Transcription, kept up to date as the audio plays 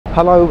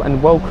Hello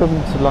and welcome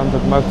to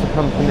London Motor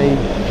Company.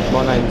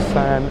 My name's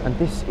Sam and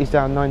this is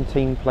our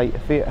 19 plate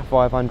Fiat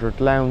 500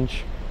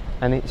 Lounge,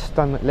 and it's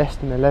done less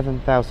than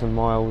 11,000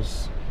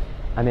 miles.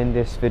 And in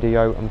this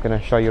video I'm going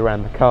to show you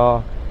around the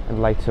car,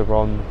 and later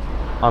on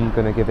I'm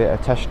going to give it a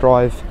test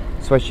drive.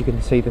 So as you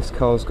can see, this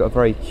car's got a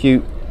very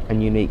cute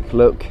and unique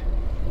look.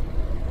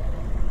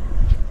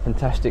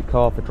 Fantastic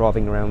car for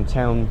driving around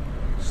town,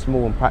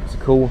 small and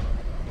practical,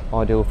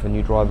 ideal for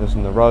new drivers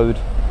on the road.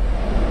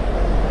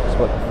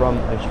 So at the front,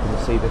 as you can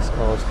see, this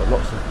car's got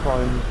lots of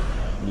chrome.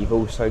 You've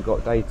also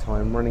got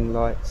daytime running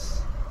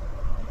lights.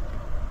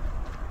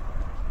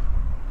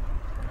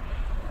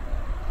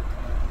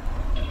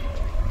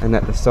 And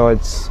at the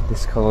sides,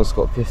 this car's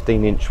got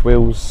 15-inch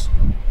wheels.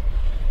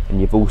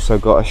 And you've also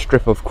got a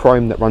strip of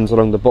chrome that runs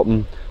along the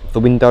bottom of the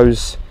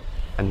windows,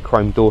 and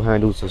chrome door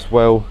handles as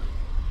well,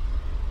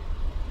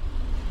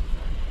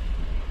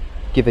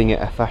 giving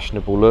it a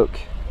fashionable look.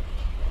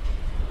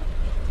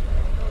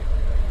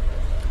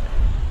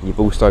 You've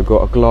also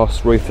got a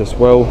glass roof as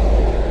well.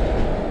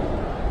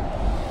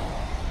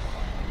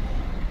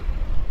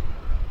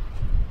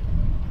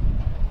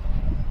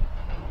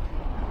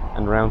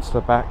 And round to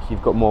the back,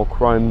 you've got more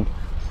chrome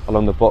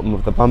along the bottom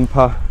of the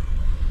bumper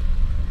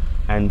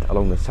and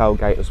along the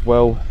tailgate as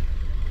well.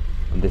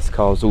 And this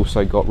car's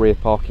also got rear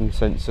parking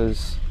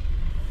sensors.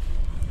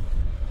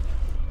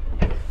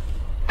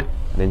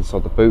 And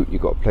inside the boot,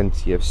 you've got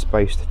plenty of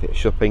space to fit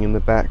shopping in the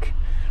back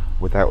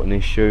without an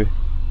issue.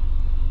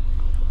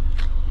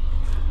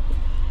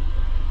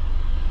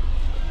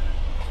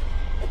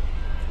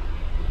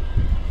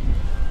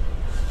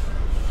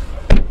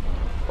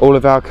 All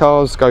of our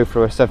cars go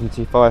through a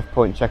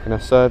 75-point check and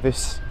a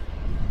service,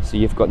 so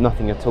you've got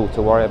nothing at all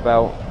to worry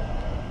about,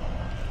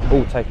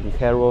 all taken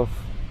care of.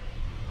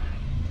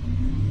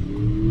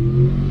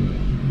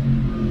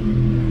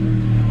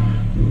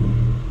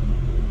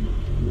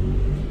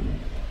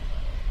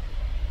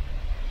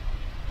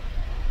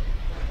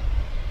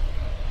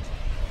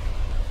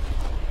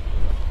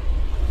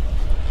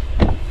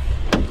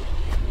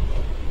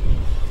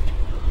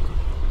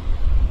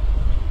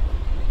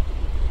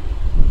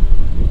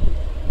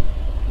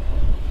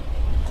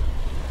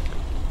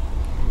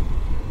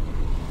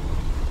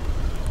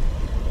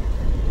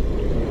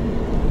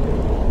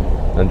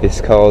 And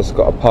this car's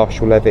got a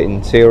partial leather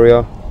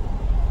interior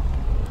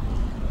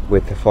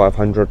with the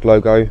 500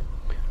 logo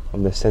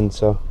on the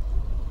centre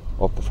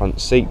of the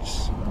front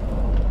seats.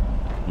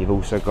 You've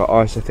also got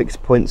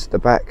ISOFIX points at the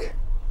back.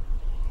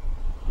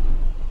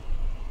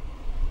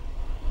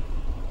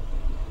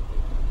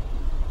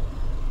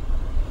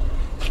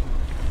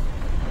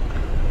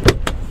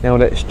 Now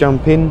let's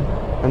jump in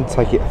and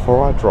take it for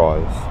our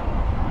drive.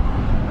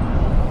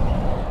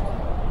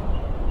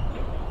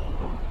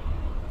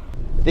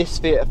 This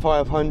Fiat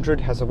 500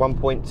 has a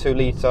 1.2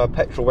 litre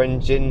petrol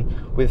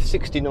engine with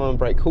 69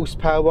 brake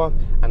horsepower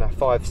and a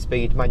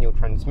 5-speed manual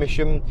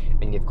transmission,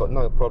 and you've got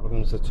no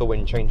problems at all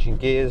when changing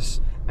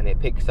gears, and it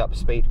picks up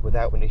speed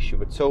without an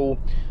issue at all.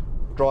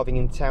 Driving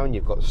in town,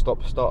 you've got a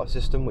stop-start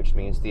system, which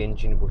means the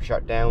engine will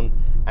shut down,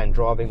 and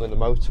driving on the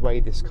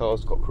motorway, this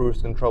car's got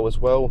cruise control as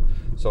well,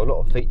 so a lot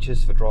of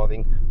features for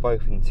driving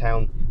both in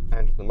town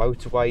and on the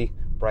motorway.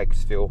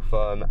 Brakes feel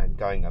firm and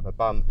going over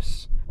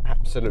bumps.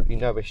 Absolutely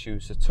no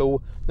issues at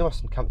all.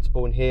 Nice and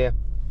comfortable in here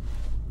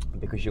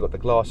because you've got the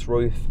glass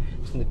roof.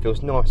 It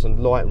feels nice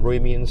and light and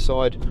roomy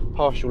inside.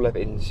 Partial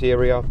leather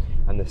interior,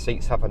 and the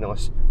seats have a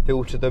nice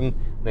feel to them.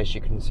 And as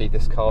you can see,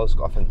 this car's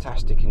got a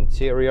fantastic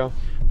interior.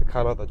 The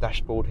colour of the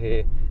dashboard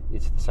here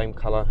is the same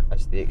colour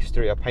as the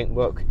exterior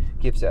paintwork,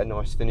 gives it a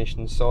nice finish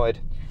inside.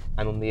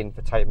 And on the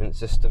infotainment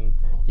system,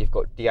 you've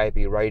got DAB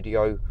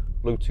radio,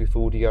 Bluetooth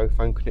audio,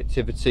 phone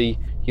connectivity,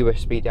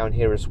 USB down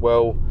here as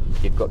well.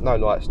 You've got no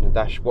lights on the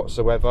dash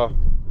whatsoever.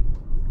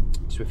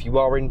 So if you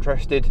are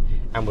interested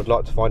and would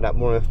like to find out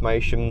more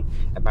information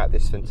about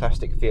this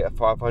fantastic Fiat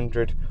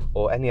 500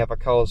 or any other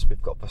cars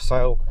we've got for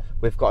sale,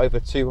 we've got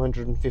over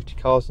 250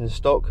 cars in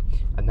stock,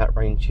 and that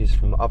ranges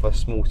from other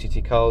small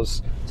city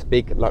cars to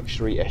big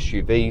luxury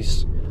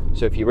SUVs.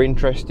 So if you're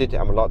interested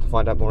and would like to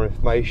find out more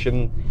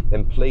information,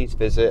 then please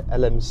visit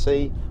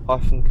lmc-cars.co.uk.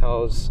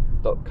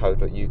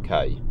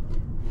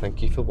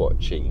 Thank you for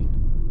watching.